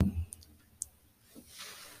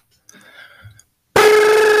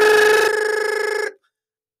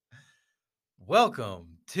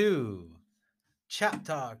Welcome to Chat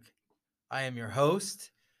Talk. I am your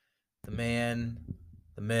host, the man,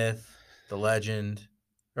 the myth, the legend,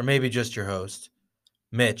 or maybe just your host,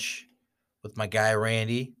 Mitch, with my guy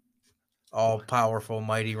Randy, all powerful,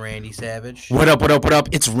 mighty Randy Savage. What up, what up, what up?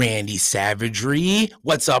 It's Randy Savagery.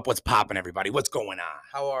 What's up? What's poppin', everybody? What's going on?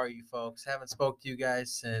 How are you folks? Haven't spoke to you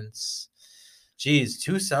guys since, 2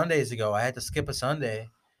 Sundays ago. I had to skip a Sunday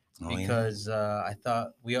because I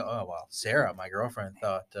thought Sarah, my girlfriend,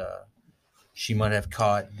 thought she might have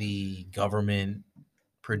caught the government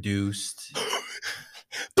produced.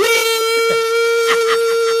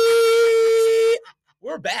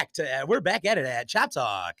 We're back at it at Chat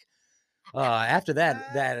Talk. After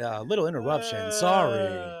that little interruption, sorry.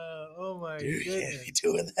 Oh my Dude, goodness. can't be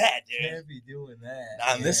doing that, dude. Can't be doing that.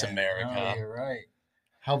 Not in this America. No, you're right.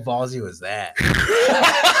 How ballsy was that?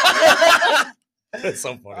 That's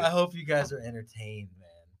so funny. I hope you guys are entertained, man.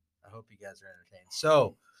 I hope you guys are entertained.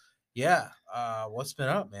 So, yeah, what's been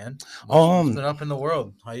up, man? What's been up in the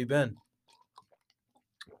world? How you been?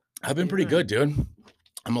 I've been pretty good, dude.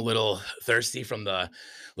 I'm a little thirsty from the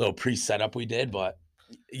little pre-setup we did, but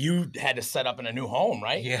you had to set up in a new home,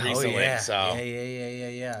 right? Yeah, recently. yeah. So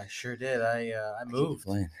I sure did. I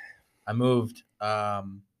moved.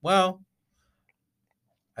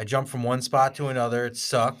 I jumped from one spot to another. It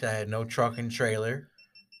sucked. I had no truck and trailer.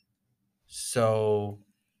 So,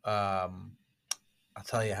 I'll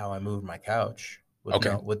tell you how I moved my couch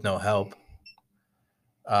with no help.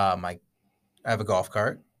 I have a golf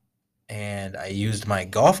cart, and I used my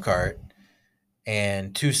golf cart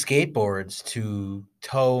and 2 skateboards to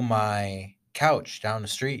tow my couch down the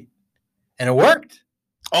street, and it worked.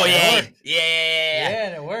 Oh, yeah.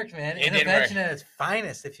 And it worked, man. It did Intervention work. at its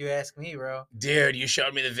finest, if you ask me, bro. Dude, you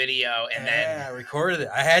showed me the video, and I recorded it.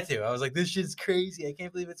 I had to. I was like, this shit's crazy. I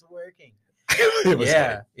can't believe it's working. it was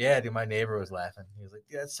funny. Yeah, dude, my neighbor was laughing. He was like,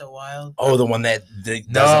 dude, that's so wild. Oh, the one that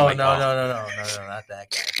No, not that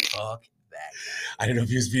guy. Fuck that guy. I don't know if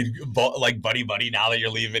he was being like buddy. Now that you're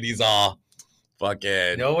leaving, he's all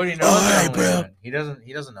fucking. Nobody knows that I'm leaving. He doesn't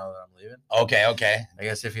know that I'm leaving. Okay. I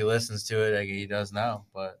guess if he listens to it, he does now.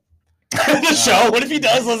 But the show. What if he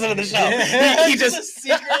does listen to the show? He just a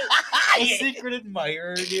secret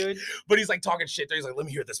admirer, dude. But he's like talking shit there. He's like, let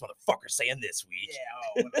me hear this motherfucker saying this week.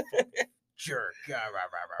 Yeah, what a fucking jerk. Yeah,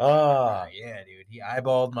 dude. He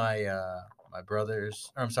eyeballed my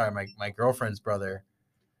girlfriend's brother.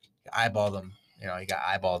 He eyeballed him. You know, he got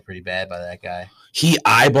eyeballed pretty bad by that guy. He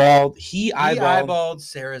eyeballed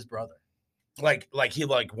Sarah's brother. Like he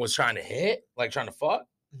was trying to hit, like trying to fuck.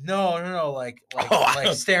 No, like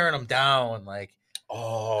staring him down,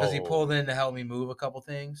 because he pulled in to help me move a couple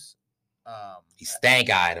things. He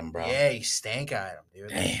stank-eyed him, bro. Yeah, he stank-eyed him, dude.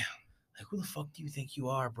 Damn. Like, who the fuck do you think you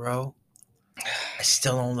are, bro? I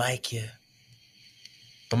still don't like you.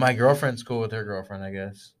 But my girlfriend's cool with her girlfriend, I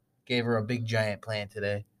guess. Gave her a big giant plant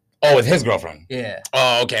today. Oh, with his girlfriend? Yeah.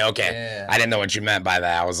 Oh, okay. Yeah. I didn't know what you meant by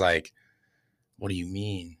that. I was like, what do you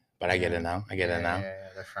mean? But I get it now. Yeah,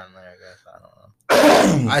 they're friendly, I guess. I don't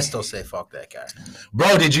know. I still say fuck that guy.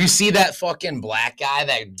 Bro, did you see that fucking black guy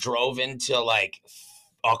that drove into like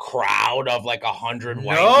a crowd of like 100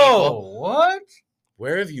 white people? What?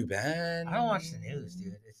 Where have you been? I don't watch the news,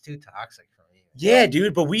 dude. It's too toxic for me. Yeah,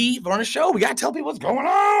 dude, but we run a show. We got to tell people what's going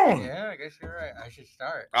on. Yeah, I guess you're right. I should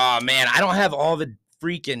start. Oh, man, I don't have all the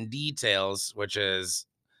freaking details, which is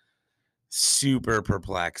super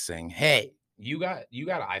perplexing. Hey, you got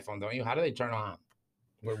an iPhone, don't you? How do they turn on?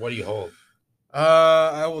 What do you hold?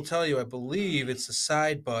 I will tell you. I believe it's the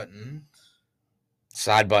side button.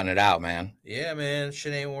 Side button it out, man. Yeah, man.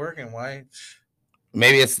 Shit ain't working. Why?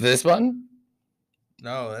 Maybe it's this button?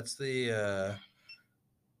 No, that's the.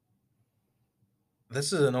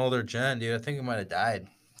 This is an older gen, dude. I think it might have died.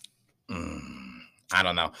 I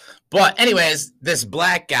don't know. But anyways, this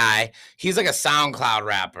black guy, he's like a SoundCloud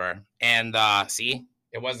rapper. And see,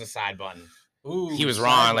 it was the side button. Ooh, he was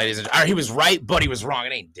wrong, ladies and gentlemen. He was right, but he was wrong.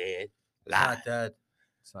 It ain't dead. It's not dead.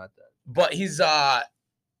 But he got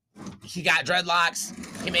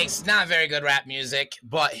dreadlocks. He makes not very good rap music,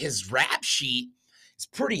 but his rap sheet is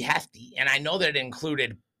pretty hefty. And I know that it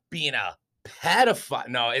included being a pedophile.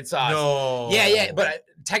 No, it's no. Yeah, but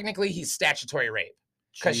technically he's statutory rape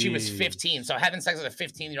because she was 15. So having sex with a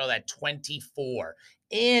 15-year-old at 24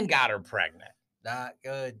 and got her pregnant. Not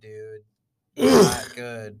good, dude. Not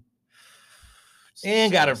good.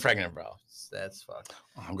 And got her pregnant, bro. That's fucked.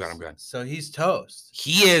 Oh, I'm good. So he's toast.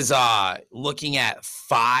 He is looking at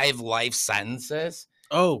 5 life sentences.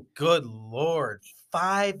 Oh, good Lord.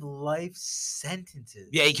 5 life sentences.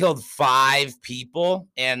 Yeah, he killed 5 people.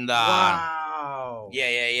 And wow.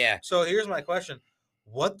 Yeah. So here's my question.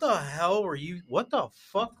 What the hell were you? What the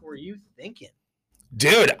fuck were you thinking?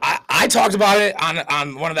 Dude, I talked about it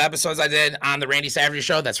on one of the episodes I did on the Randy Savage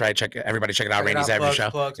Show. That's right. Everybody check it out. Randy Savage Show.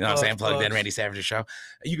 Plugs, you know what I'm saying? Plugged in Randy Savage Show.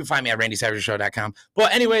 You can find me at randysavageshow.com.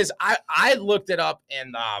 But anyways, I looked it up,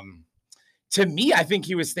 and to me, I think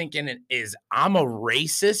he was thinking is I'm a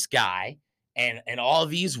racist guy, and all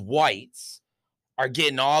these whites are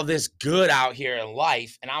getting all this good out here in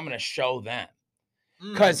life, and I'm going to show them.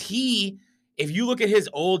 Because if you look at his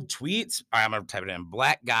old tweets, all right, I'm going to type it in.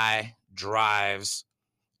 Black guy drives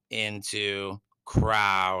into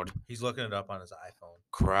crowd. He's looking it up on his iPhone.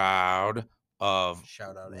 Crowd of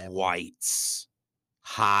shout out whites.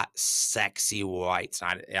 Hot, sexy whites.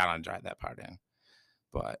 I don't drive that part in.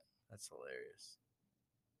 But that's hilarious.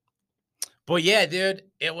 But yeah, dude,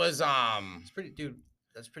 it was it's pretty, dude,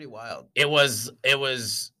 that's pretty wild. It was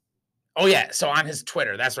oh yeah, so on his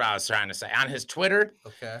Twitter, that's what I was trying to say. On his Twitter,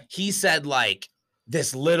 okay, he said like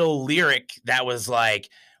this little lyric that was like,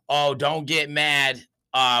 oh, don't get mad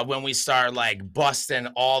when we start like busting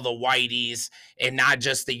all the whiteys, and not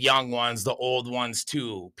just the young ones, the old ones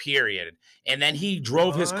too, period. And then he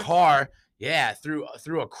drove his car, through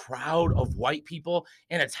a crowd of white people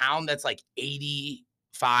in a town that's like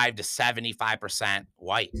 85 to 75%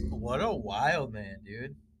 white. What a wild man,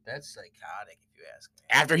 dude. That's psychotic, if you ask me.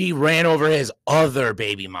 After he ran over his other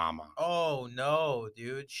baby mama. Oh, no,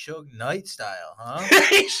 dude. Suge Knight style, huh?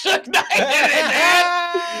 He Suge Knight it,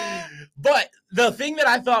 man. But the thing that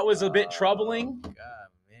I thought was a bit troubling. God,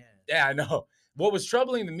 man. Yeah, I know. What was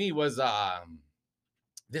troubling to me was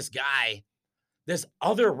this guy, this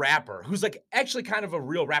other rapper who's like actually kind of a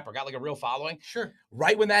real rapper, got like a real following. Sure.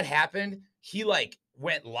 Right when that happened, he like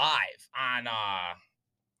went live on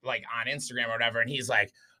Instagram or whatever, and he's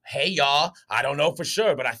like, hey y'all, I don't know for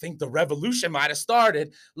sure, but I think the revolution might have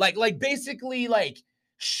started. Like basically like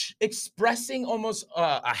expressing almost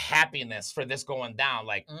a happiness for this going down,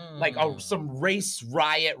 like some race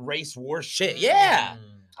riot, race war shit. Yeah,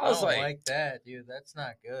 I was like that, dude. That's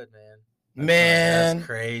not good, man. That's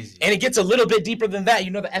crazy. And it gets a little bit deeper than that.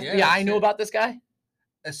 You know, the FBI knew about this guy.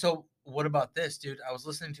 So what about this, dude? I was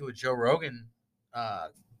listening to a Joe Rogan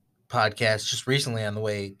podcast just recently on the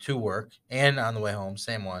way to work and on the way home,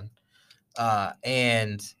 same one.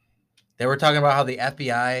 And they were talking about how the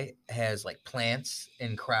FBI has like plants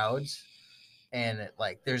in crowds, and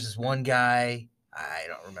there's this one guy, I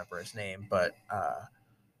don't remember his name, but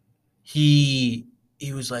he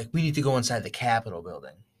was like, we need to go inside the Capitol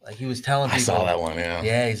building. Like he was telling people. I saw that one, yeah.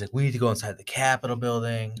 Yeah, he's like, we need to go inside the Capitol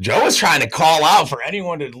building. Joe was trying to call out for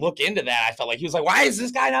anyone to look into that. I felt like he was like, why has this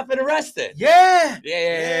guy not been arrested? Yeah.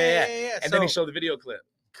 And then he showed the video clip.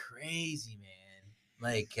 Crazy, man.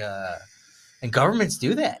 Like, and governments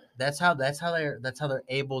do that. That's how they're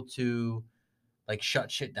able to like shut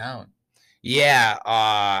shit down. Yeah,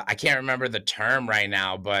 I can't remember the term right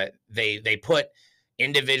now, but they put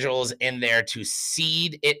individuals in there to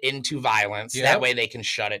seed it into violence. Yep. That way they can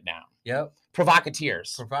shut it down. Yep.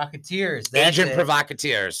 Provocateurs. Agent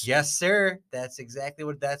provocateurs. Yes, sir. That's exactly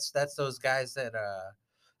what that's those guys that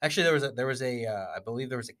actually there was a I believe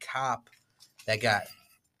there was a cop that got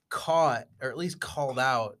caught or at least called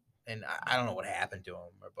out, and I don't know what happened to him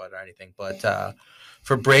or anything, but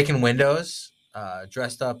for breaking windows,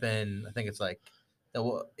 dressed up in, I think it's like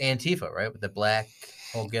the Antifa, right? With the black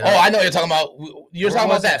whole get. Oh, I know what you're talking about. You're talking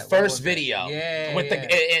about that first video. Yeah. With the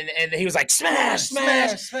and he was like smash.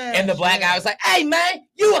 And the black guy was like, hey man,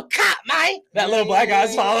 you a cop, man. That little black guy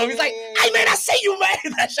was following him. He's like, hey man, I see you,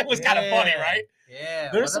 man. That shit was kind of funny, right? Yeah.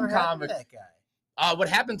 There's some comic. That guy? What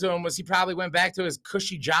happened to him was he probably went back to his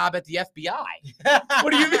cushy job at the FBI.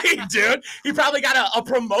 What do you mean, dude? He probably got a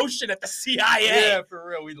promotion at the CIA. Yeah, for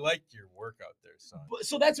real. We liked your work out there, son.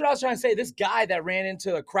 So that's what I was trying to say. This guy that ran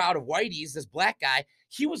into a crowd of whiteys, this black guy,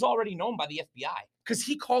 he was already known by the FBI because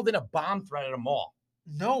he called in a bomb threat at a mall.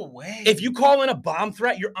 No way. If you call in a bomb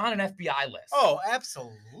threat, you're on an FBI list. Oh,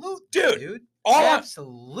 absolutely, dude.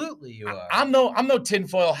 Absolutely, you are. I'm no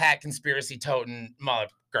tinfoil hat conspiracy toting motherfucker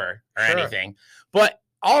or anything, but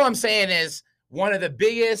all I'm saying is one of the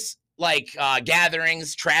biggest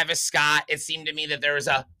gatherings, Travis Scott. It seemed to me that there was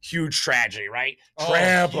a huge tragedy, right?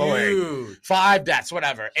 Trampling, 5 deaths,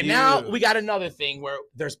 whatever. And now we got another thing where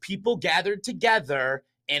there's people gathered together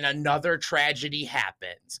and another tragedy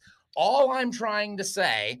happens. All I'm trying to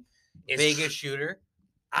say is Vegas shooter.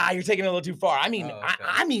 You're taking it a little too far. I mean,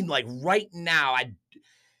 I mean, like right now,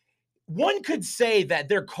 one could say that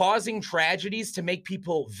they're causing tragedies to make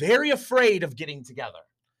people very afraid of getting together.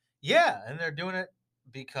 Yeah, and they're doing it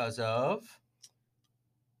because of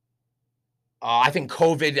I think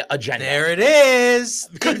COVID agenda. There it is.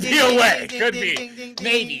 Could be a way. Could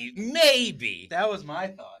be. Maybe. That was my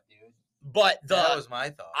thought, dude. But that was my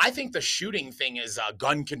thought. I think the shooting thing is a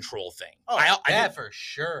gun control thing. Oh, that for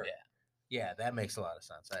sure. Yeah, that makes a lot of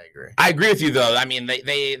sense. I agree. I agree with you, though. I mean,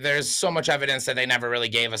 there's so much evidence that they never really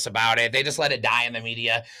gave us about it. They just let it die in the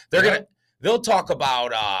media. They'll talk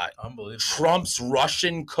about Trump's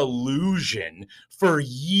Russian collusion for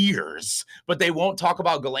years, but they won't talk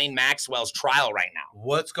about Ghislaine Maxwell's trial right now.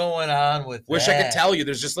 What's going on with Wish that? I could tell you.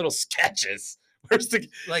 There's just little sketches. Dude,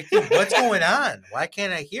 what's going on? Why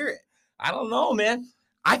can't I hear it? I don't know, man.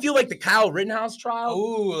 I feel like the Kyle Rittenhouse trial.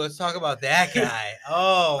 Ooh, let's talk about that guy.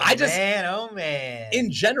 Oh, man.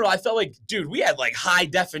 In general, I felt like, dude, we had like high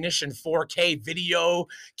definition 4K video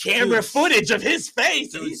camera footage of his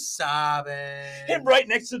face. Dude, he's sobbing. Him right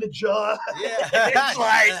next to the judge. Yeah. It's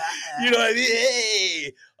like, you know what I mean?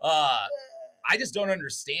 Hey. I just don't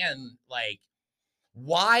understand, like,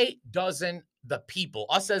 why doesn't the people,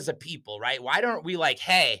 us as a people, right? Why don't we like,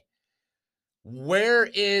 hey, where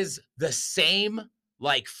is the same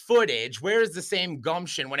like footage? Where is the same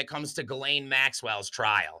gumption when it comes to Ghislaine Maxwell's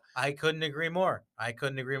trial? I couldn't agree more.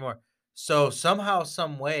 So somehow,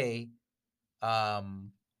 some way,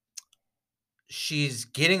 she's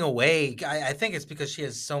getting away. I think it's because she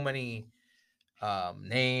has so many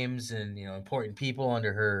names and important people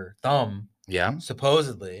under her thumb. Yeah,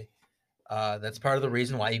 supposedly, that's part of the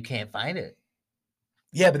reason why you can't find it.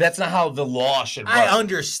 Yeah, but that's not how the law should work. I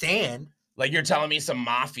understand. Like, you're telling me some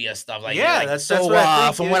mafia stuff. Like, yeah, like, that's what I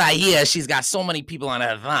think, from what I hear, she's got so many people on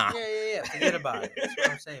her thumb. Yeah. Forget about it. That's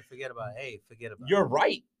what I'm saying. Forget about it. Hey, forget about it. You're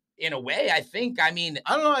right. In a way, I think. I mean,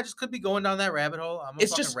 I don't know. I just could be going down that rabbit hole. I'm a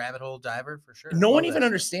fucking rabbit hole diver for sure. No one even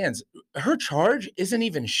understands. Her charge isn't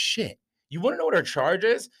even shit. You want to know what her charge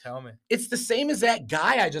is? Tell me. It's the same as that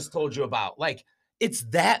guy I just told you about. Like, it's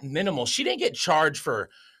that minimal. She didn't get charged for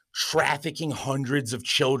trafficking hundreds of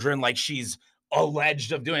children like she's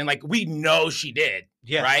alleged of doing. Like, we know she did.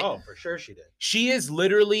 Yeah. Right? Oh, for sure she did. She is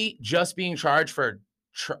literally just being charged for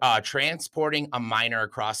transporting a minor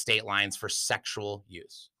across state lines for sexual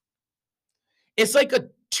use. It's like a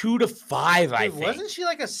 2 to 5, dude, I think. Wasn't she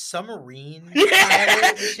like a submarine?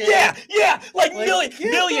 Yeah. Like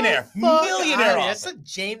millionaire. That's a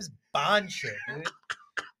James Bond shit, dude.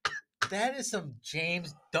 That is some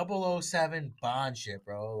James 007 Bond shit,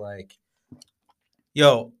 bro. Like,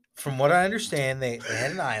 yo, from what I understand, they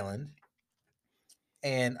had an island,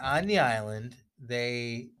 and on the island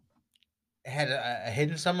they had a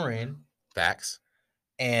hidden submarine. Facts.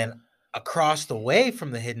 And across the way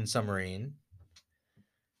from the hidden submarine,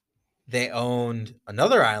 they owned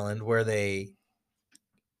another island where they,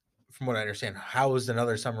 from what I understand, housed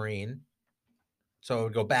another submarine. So it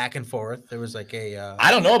would go back and forth. There was like a...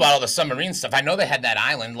 I don't know about all the submarine stuff. I know they had that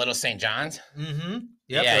island, Little St. John's. Mm-hmm.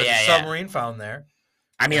 Yep, there was a submarine found there.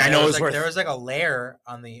 I mean, I know there was like a lair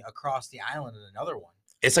across the island and another one.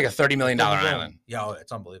 It's like a $30 million island. Yo,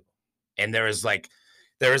 it's unbelievable. And there was like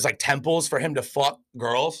temples for him to fuck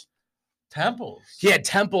girls. Temples? He had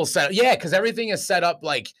temples set up. Yeah, because everything is set up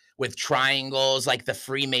like with triangles, like the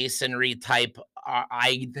Freemasonry type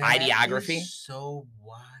ideography. Is so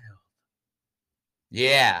wild.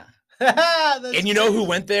 Yeah. And you know who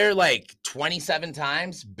went there like 27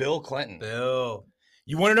 times? Bill Clinton. Bill.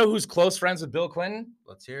 You want to know who's close friends with Bill Clinton?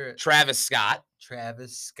 Let's hear it. Travis Scott.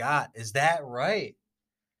 Travis Scott. Is that right?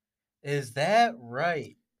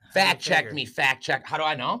 Fact check me. Fact check. How do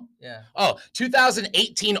I know? Yeah. Oh,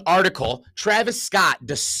 2018 article. Travis Scott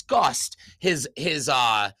discussed his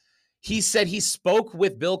he said he spoke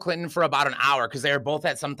with Bill Clinton for about an hour because they were both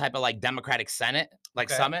at some type of like Democratic Senate,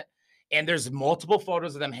 summit. And there's multiple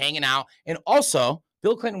photos of them hanging out. And also,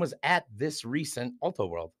 Bill Clinton was at this recent Alto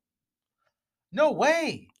World. No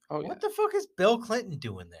way. Oh, yeah. What the fuck is Bill Clinton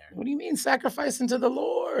doing there? What do you mean sacrificing to the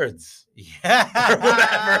lords? Yeah. Or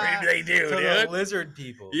whatever they do, to dude. The lizard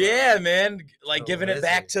people. Yeah, man. Like giving lizards. It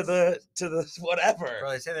back to the whatever.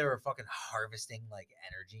 Bro, they say they were fucking harvesting like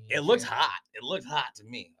energy. It looked hot. It looked hot to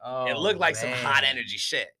me. Oh, it looked like some hot energy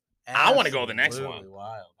shit. Absolutely. I want to go to the next one.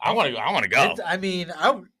 Wild. I want to go. I mean,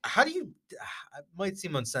 how do you? It might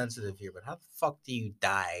seem insensitive here, but how the fuck do you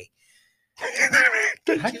die?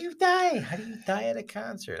 How do you die? How do you die at a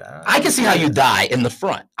concert? I can see how you die in the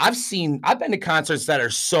front. I've been to concerts that are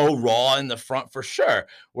so raw in the front for sure,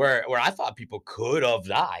 where I thought people could have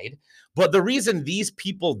died. But the reason these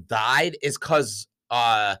people died is because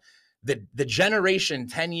the generation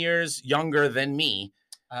 10 years younger than me.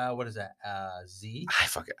 What is that? Z?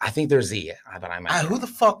 I think they're Z. But I'm who the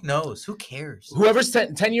fuck knows? Who cares? Whoever's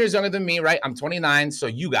 10 years younger than me, right? I'm 29. So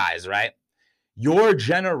you guys, right? Your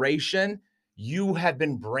generation, you have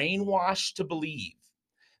been brainwashed to believe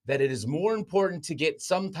that it is more important to get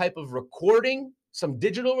some type of recording, some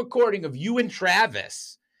digital recording of you and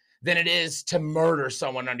Travis than it is to murder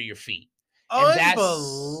someone under your feet. And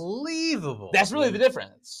unbelievable. That's really the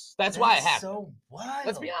difference. That's why it happened. So wild.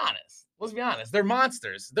 Let's be honest. They're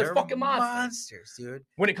monsters. They're fucking monsters, dude.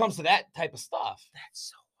 When it comes to that type of stuff.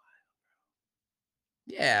 That's so wild,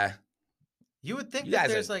 bro. Yeah. You would think that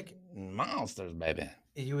there's like monsters, baby.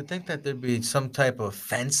 You would think that there'd be some type of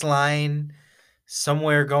fence line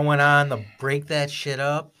somewhere going on to break that shit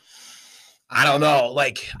up. I don't know.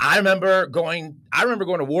 Like, I remember going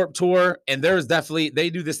to Warped Tour, and there was they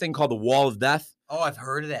do this thing called the Wall of Death. Oh, I've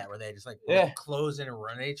heard of that, where they just like close in and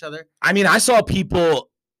run at each other. I mean, I saw people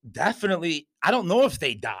definitely, I don't know if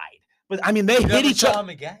they died, but I mean, they hit each other. Them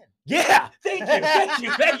again. Yeah, thank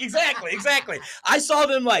you. Exactly. I saw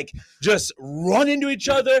them like just run into each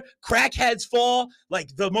other, crackheads fall,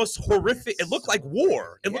 like the most horrific. It looked like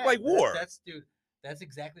war. It looked like war. That's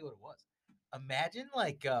exactly what it was. Imagine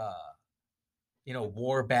like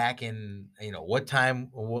war back in what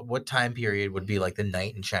time period would be like the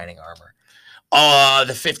knight in shining armor?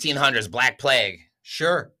 The 1500s, Black Plague.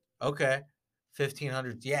 Sure. Okay.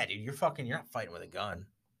 1500s. Yeah, dude, you're not fighting with a gun.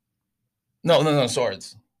 No,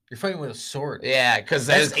 swords. You're fighting with a sword. Yeah, because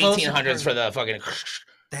there's 1800s for the fucking.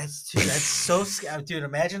 That's so scary, dude.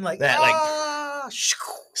 Imagine like that, like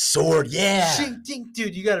sword. Yeah,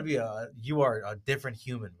 dude, you are a different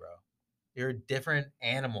human, bro. You're a different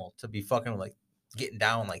animal to be fucking like getting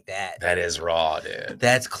down like that. That is raw, dude.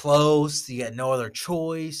 That's close. You got no other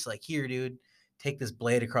choice. Like, here, dude, take this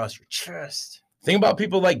blade across your chest. Think about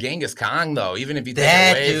people like Genghis Khan, though. Even if you take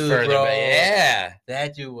it way further, bro, yeah,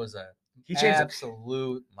 that dude was he changed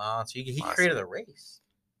absolute monster. He created the race.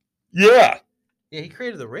 Yeah, he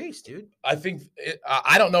created the race, dude. I think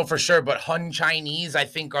I don't know for sure, but Han Chinese, I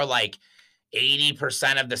think, are like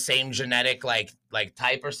 80% of the same genetic like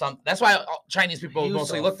type or something. That's why Chinese people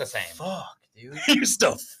mostly look the same. Fuck, dude. He used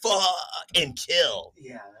to fuck and kill.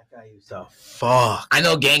 Yeah, that guy used to fuck. I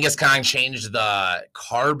know Genghis Khan changed the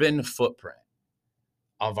carbon footprint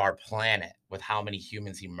of our planet with how many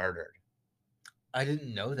humans he murdered. I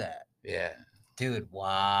didn't know that. Yeah. Dude,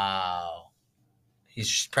 wow.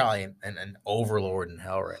 He's probably an overlord in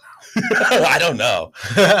hell right now. I don't know.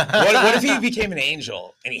 What if he became an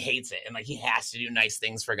angel and he hates it and like he has to do nice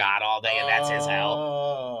things for God all day and that's his hell?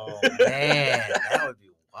 Oh, man. That would be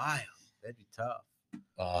wild. That'd be tough.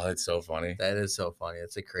 Oh, that's so funny. That is so funny.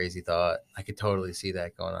 It's a crazy thought. I could totally see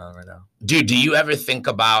that going on right now. Dude, do you ever think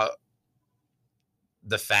about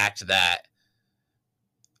the fact that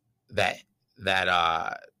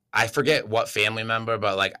I forget what family member,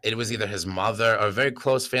 but like it was either his mother or a very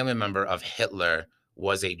close family member of Hitler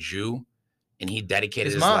was a Jew, and he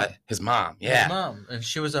dedicated his mom. His mom, yeah, his mom, and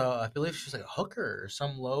she was I believe she was like a hooker or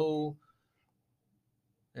some low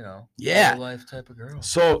life type of girl.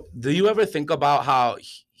 So, do you ever think about how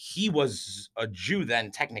he was a Jew then,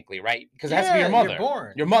 technically, right? Because it has to be your mother. You're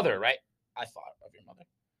born. Your mother, right? I thought of your mother.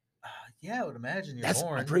 Yeah, I would imagine you're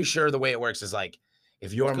born. I'm pretty sure the way it works is like,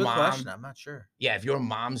 if your mom, question. I'm not sure. Yeah, if your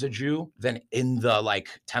mom's a Jew, then in the like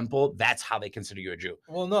temple, that's how they consider you a Jew.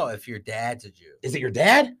 Well, no, if your dad's a Jew. Is it your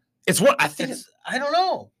dad? It's what I think. I don't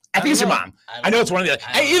know. I think it's your mom. I know it's one of the other.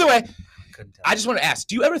 Hey, either way, I just want to ask: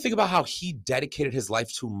 do you ever think about how he dedicated his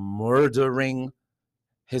life to murdering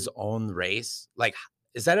his own race? Like,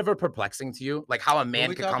 is that ever perplexing to you? Like, how a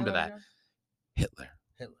man could come to that? Hitler.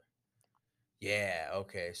 Yeah.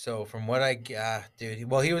 Okay. So from what I dude,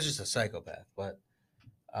 well, he was just a psychopath, but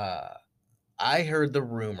I heard the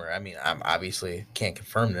rumor. I mean, I obviously can't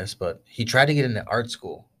confirm this, but he tried to get into art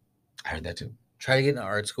school. I heard that too. Tried to get into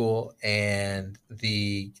art school, and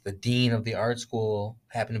the dean of the art school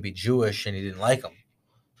happened to be Jewish, and he didn't like him.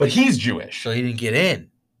 But he's Jewish, so he didn't get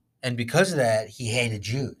in, and because of that, he hated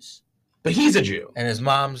Jews. But he's a Jew, and his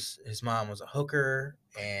mom was a hooker,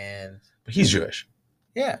 but he's Jewish.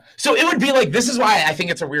 Yeah. So it would be like, this is why I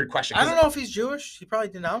think it's a weird question. I don't know if he's Jewish. He probably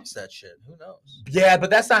denounced that shit. Who knows? Yeah, but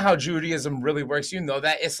that's not how Judaism really works. You know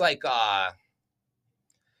that. It's like,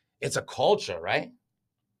 it's a culture, right?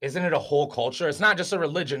 Isn't it a whole culture? It's not just a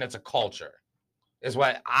religion. It's a culture, is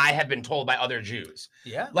what I have been told by other Jews.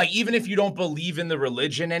 Yeah. Like, even if you don't believe in the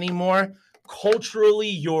religion anymore, culturally,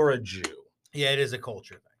 you're a Jew. Yeah, it is a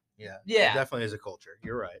culture thing. Yeah. It definitely is a culture.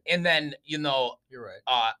 You're right. And then, you're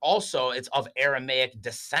right. Also, it's of Aramaic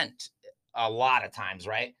descent a lot of times,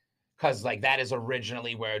 right? Because like that is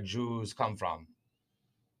originally where Jews come from.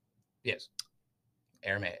 Yes.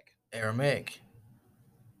 Aramaic.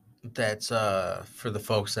 That's for the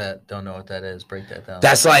folks that don't know what that is. Break that down.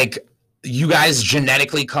 That's like you guys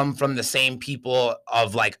genetically come from the same people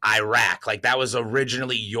of like Iraq. Like that was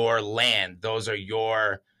originally your land. Those are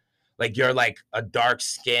your, like you're like a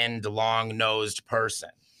dark-skinned, long-nosed person.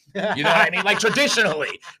 You know what I mean? Like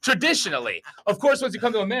traditionally. Of course, once you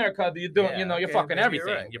come to America, you're doing, you're fucking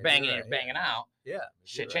everything. You're banging out. Yeah.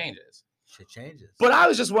 Shit changes. Shit changes. But I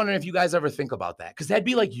was just wondering if you guys ever think about that, because that'd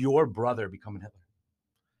be like your brother becoming Hitler.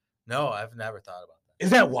 No, I've never thought about that.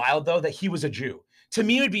 Isn't that wild though, that he was a Jew? To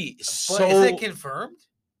me, it would be so. But is it confirmed?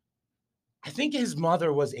 I think his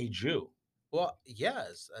mother was a Jew. Well,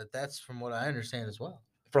 yes, that's from what I understand as well.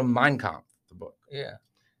 From Mein Kampf, the book. Yeah.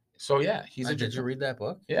 So yeah, he's a Jew. Did you read that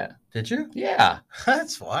book? Yeah. Did you? Yeah.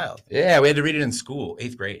 That's wild. Yeah, we had to read it in school,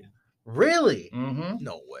 8th grade. Really? Mm-hmm.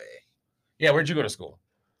 No way. Yeah, where'd you go to school?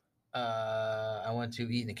 I went to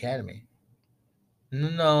Eton Academy.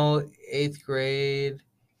 No, 8th grade.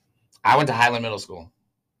 I went to Highland Middle School.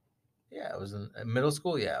 Yeah, it was in middle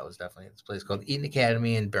school. Yeah, it was definitely this place called Eton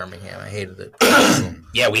Academy in Birmingham. I hated it.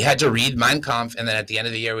 Yeah, we had to read Mein Kampf, and then at the end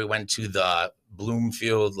of the year, we went to the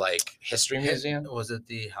Bloomfield History Museum. Was it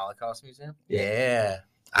the Holocaust Museum? Yeah.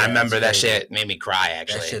 I remember that shit made me cry.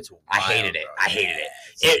 Actually, that shit's wild, I hated it. Bro. I hated it.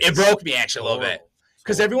 It broke me actually a little bit.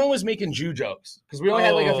 Because everyone was making Jew jokes. Because we only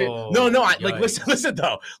had like a few. No, listen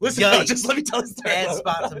though. Just let me tell this story. Bad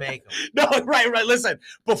spot to make them. No, right. Listen,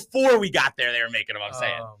 before we got there, they were making them, I'm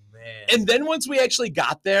saying. Oh, man. And then once we actually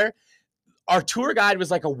got there, our tour guide was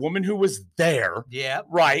like a woman who was there. Yeah.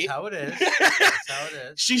 Right. That's how it is. That's how it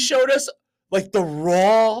is. She showed us like the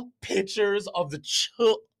raw pictures of the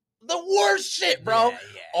worst shit, bro. Yeah.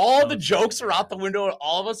 All the jokes are out the window and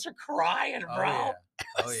all of us are crying, bro. Yeah.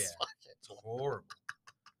 Oh, yeah. It's horrible.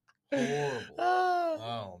 Horrible.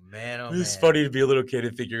 Oh man! It's funny to be a little kid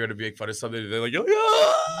and think you're gonna make fun of something. And they're like, yeah,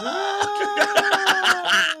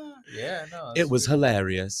 no. It was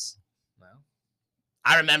hilarious. No.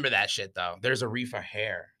 I remember that shit though. There's a reef of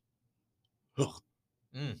hair.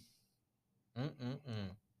 Man,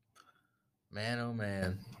 oh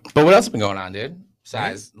man. But what else has been going on, dude?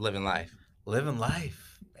 Besides living life. Living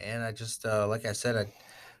life, man. I just like I said, I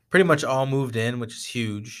pretty much all moved in, which is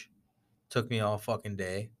huge. Took me all fucking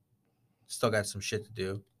day. Still got some shit to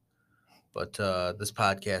do, but this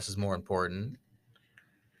podcast is more important.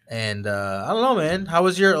 And I don't know, man.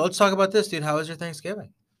 Let's talk about this, dude. How was your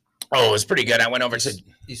Thanksgiving? Oh, it was pretty good. I went over to.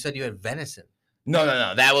 You said you had venison.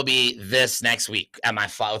 No. That will be this next week at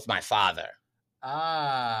with my father.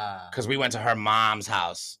 Because we went to her mom's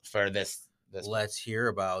house for this. Let's hear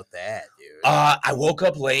about that, dude. I woke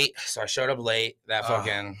up late, so I showed up late. That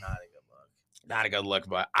fucking. Not a good look,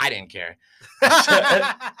 but I didn't care.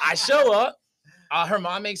 I show up. Her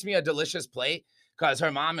mom makes me a delicious plate because her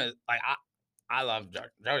mom is like, I love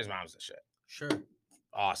Jody's mom's the shit. Sure.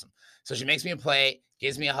 Awesome. So she makes me a plate,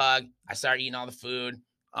 gives me a hug. I start eating all the food.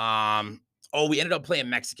 We ended up playing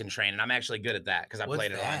Mexican Train, and I'm actually good at that because I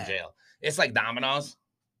played it a lot in jail. It's like dominoes.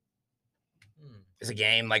 It's a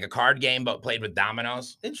game, like a card game, but played with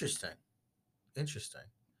dominoes. Interesting. Yeah.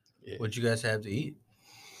 What'd you guys have to eat?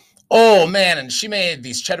 Oh, man, and she made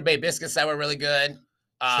these Cheddar Bay biscuits that were really good.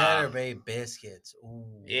 Cheddar Bay biscuits. Ooh.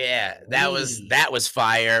 Yeah, that was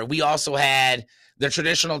fire. We also had the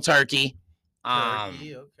traditional turkey.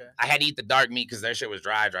 Okay. I had to eat the dark meat because their shit was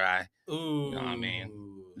dry. Ooh. You know what I mean?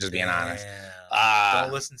 Just being honest.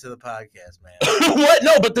 Don't listen to the podcast, man. What?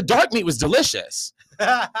 No, but the dark meat was delicious.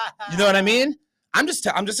 You know what I mean? I'm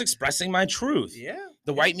just expressing my truth. Yeah.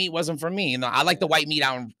 The white meat wasn't for me. I like the white meat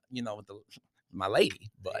out, with my lady,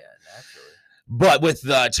 but naturally. But with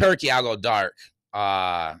the turkey, I'll go dark.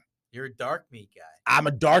 You're a dark meat guy. I'm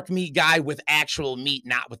a dark meat guy with actual meat,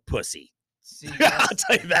 not with pussy. See, I'll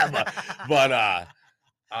tell you that much. But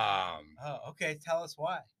okay. Tell us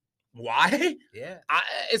why. Why? Yeah.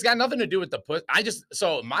 It's got nothing to do with the pussy.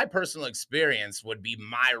 So my personal experience would be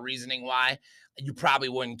my reasoning why you probably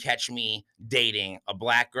wouldn't catch me dating a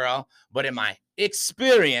black girl. But in my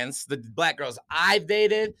experience, the black girls I've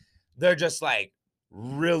dated, they're just like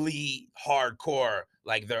really hardcore.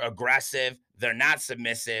 Like they're aggressive. They're not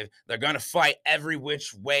submissive. They're going to fight every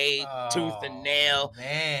which way, tooth and nail.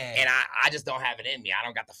 Man. And I just don't have it in me. I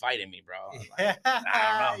don't got the fight in me, bro. Like,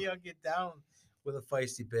 I don't know. You'll get down with a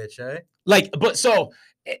feisty bitch, eh? But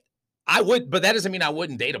that doesn't mean I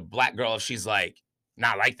wouldn't date a black girl if she's like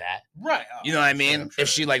not like that. Right. You know what I mean? Sure. If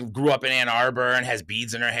she like grew up in Ann Arbor and has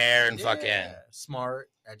beads in her hair and fucking smart,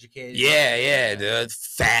 educated. Yeah, dude.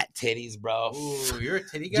 Fat titties, bro. Ooh, you're a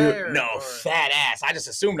titty guy? Dude, fat ass. I just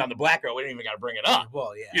assumed I'm the black girl. We didn't even got to bring it up.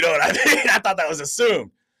 Well, yeah. You know what I mean? I thought that was assumed.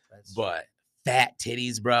 But fat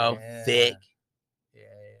titties, bro. Yeah. Thick.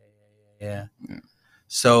 Yeah.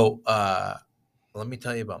 So, let me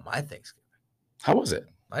tell you about my Thanksgiving. How was it?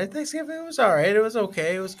 My Thanksgiving was all right. It was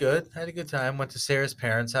okay. It was good. Had a good time. Went to Sarah's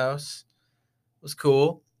parents' house. It was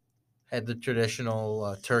cool. Had the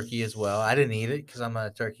traditional turkey as well. I didn't eat it because I'm not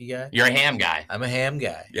a turkey guy. You're a ham guy. I'm a ham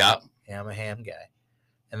guy. Yep. Yeah, I'm a ham guy.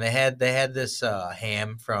 And they had this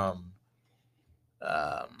ham from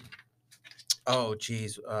oh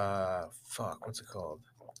geez, fuck, what's it called?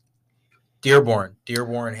 Dearborn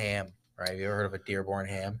ham. Right? Have you ever heard of a Dearborn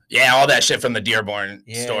ham? Yeah, all that shit from the Dearborn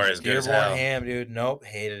store is good as hell. Dearborn ham, dude. Nope,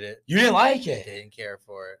 hated it. You didn't like it? Didn't care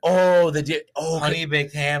for it. Oh, honey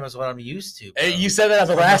baked ham is what I'm used to. Bro. You said that on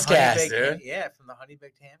the last cast, dude. Yeah, from the honey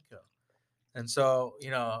baked ham co. And so,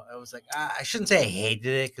 I was like, I shouldn't say I hated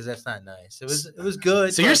it because that's not nice. It was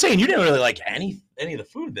good. So you're saying you didn't really like any of the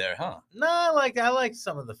food there, huh? No, I liked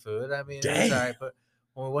some of the food. I mean, it was all right. But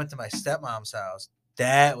when we went to my stepmom's house,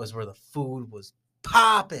 that was where the food was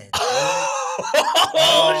popping.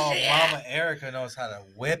 Oh, shit. Mama Erica knows how to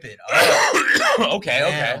whip it up.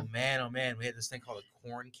 Okay. Oh man. We had this thing called a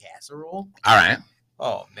corn casserole. All right.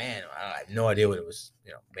 Oh man, I have no idea what it was,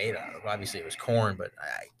 made out of. Obviously, it was corn, but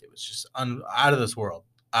it was just out of this world.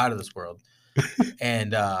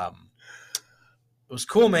 And it was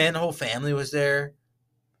cool, man. The whole family was there. It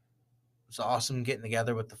was awesome getting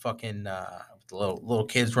together with the fucking the little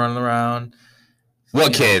kids running around.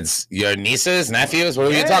 What kids? Your nieces, nephews? What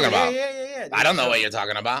are you talking about? Yeah. I don't know what you're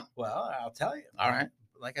talking about. Well, I'll tell you. All right.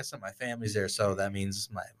 Like I said, my family's there, so that means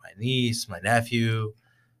my niece, my nephew.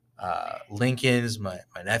 Lincoln's my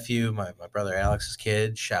nephew, my brother Alex's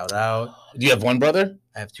kid. Shout out. Do you have one brother?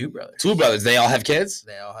 I have two brothers. Two brothers. They all have kids?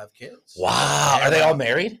 They all have kids. Wow. Are they all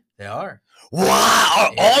married? They are.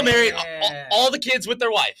 Wow. All married. All the kids with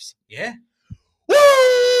their wives. Yeah. Woo!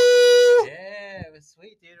 Yeah, it was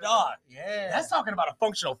sweet, dude. Dog. Yeah. That's talking about a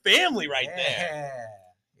functional family right there.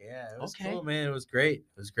 Yeah. It was cool, man. It was great.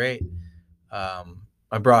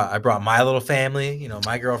 I brought my little family,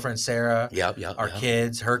 my girlfriend Sarah. Yep. Our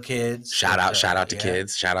kids, her kids. Shout out to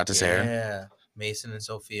kids. Shout out to Sarah. Yeah. Mason and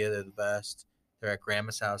Sophia, they're the best. They're at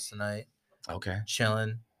Grandma's house tonight. Okay.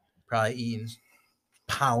 Chilling, probably eating,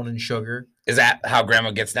 pounding sugar. Is that how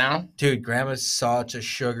Grandma gets down? Dude, Grandma's such a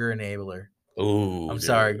sugar enabler. Ooh. I'm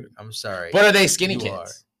sorry. But are they skinny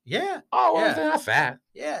kids? Yeah. Oh, well, they're not fat.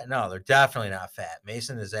 Yeah, no, they're definitely not fat.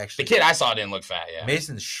 Mason is actually the kid I saw didn't look fat. Yeah.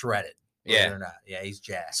 Mason's shredded. Yeah. Or not. Yeah, he's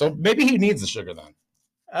jacked. So maybe he needs the sugar then.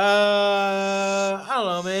 I don't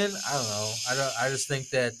know, man. I don't know. I just think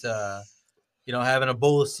that having a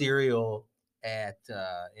bowl of cereal at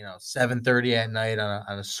 7:30 at night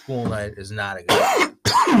on a school night is not a good.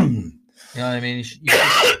 You know what I mean? You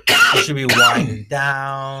should be winding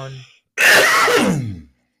down.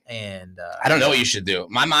 And I don't know what you should do.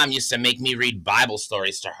 My mom used to make me read Bible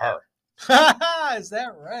stories to her. Is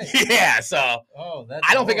that right? Yeah. So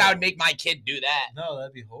I don't think I would make my kid do that. No,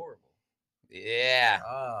 that'd be horrible. Yeah.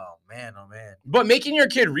 Oh man. But making your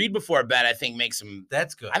kid read before bed, I think, makes him.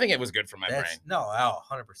 That's good. I think it was good for my brain. No,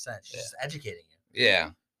 100%. She's just educating you.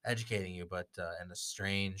 Yeah. Educating you, but in a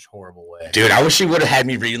strange, horrible way. Dude, I wish she would have had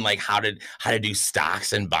me reading like how to do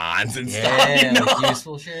stocks and bonds and stuff. Like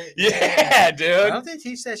useful shit. Yeah, dude. I don't think they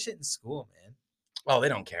teach that shit in school, man. Oh, they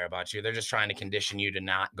don't care about you. They're just trying to condition you to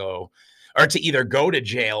not go, or to either go to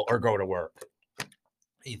jail or go to work.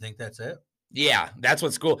 You think that's it? Yeah, that's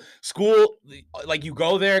what school, like you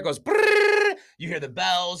go there, it goes, brrr, you hear the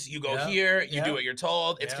bells, you go here, you do what you're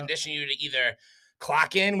told. It's conditioning you to either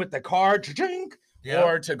clock in with the card,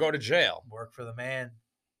 or to go to jail. Work for the man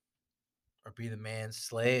or be the man's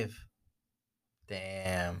slave.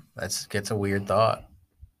 Damn, gets a weird thought.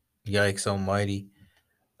 Yikes almighty.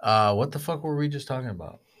 What the fuck were we just talking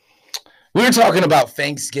about? We were talking about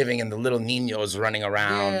Thanksgiving and the little niños running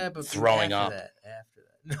around throwing up. After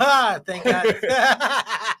that. Thank God.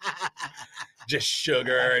 Just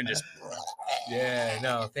sugar and just. Yeah,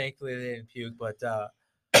 no, thankfully they didn't puke, but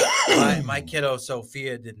my kiddo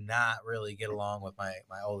Sophia did not really get along with my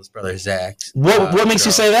oldest brother Zach. What makes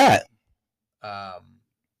you say that? I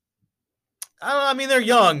don't know. I mean, they're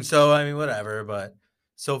young, so I mean, whatever. But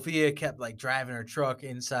Sophia kept like driving her truck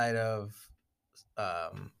inside of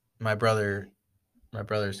my brother's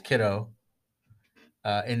kiddo,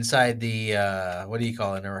 inside the what do you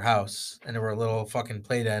call it, in her house, and there were a little fucking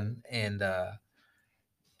playden, and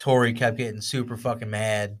Tori kept getting super fucking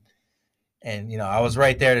mad. And I was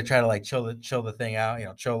right there to try to like chill the thing out,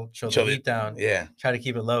 chill the heat down. Yeah. Try to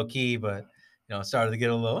keep it low key, but it started to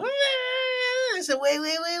get a little. I said,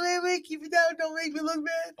 wait, keep it down. Don't make me look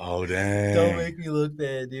bad. Oh dang. Don't make me look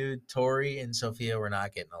bad, dude. Tori and Sophia were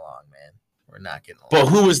not getting along, man. We're not getting along. But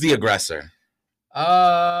who was the aggressor?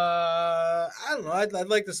 I don't know. I'd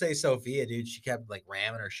like to say Sophia, dude. She kept like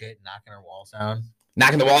ramming her shit and knocking her walls down.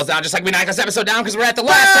 Knocking the walls down just like we knocked this episode down because we're at the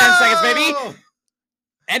last 10 seconds, baby.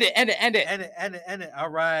 End it. All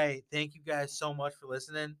right. Thank you guys so much for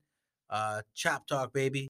listening. Chop Talk, baby.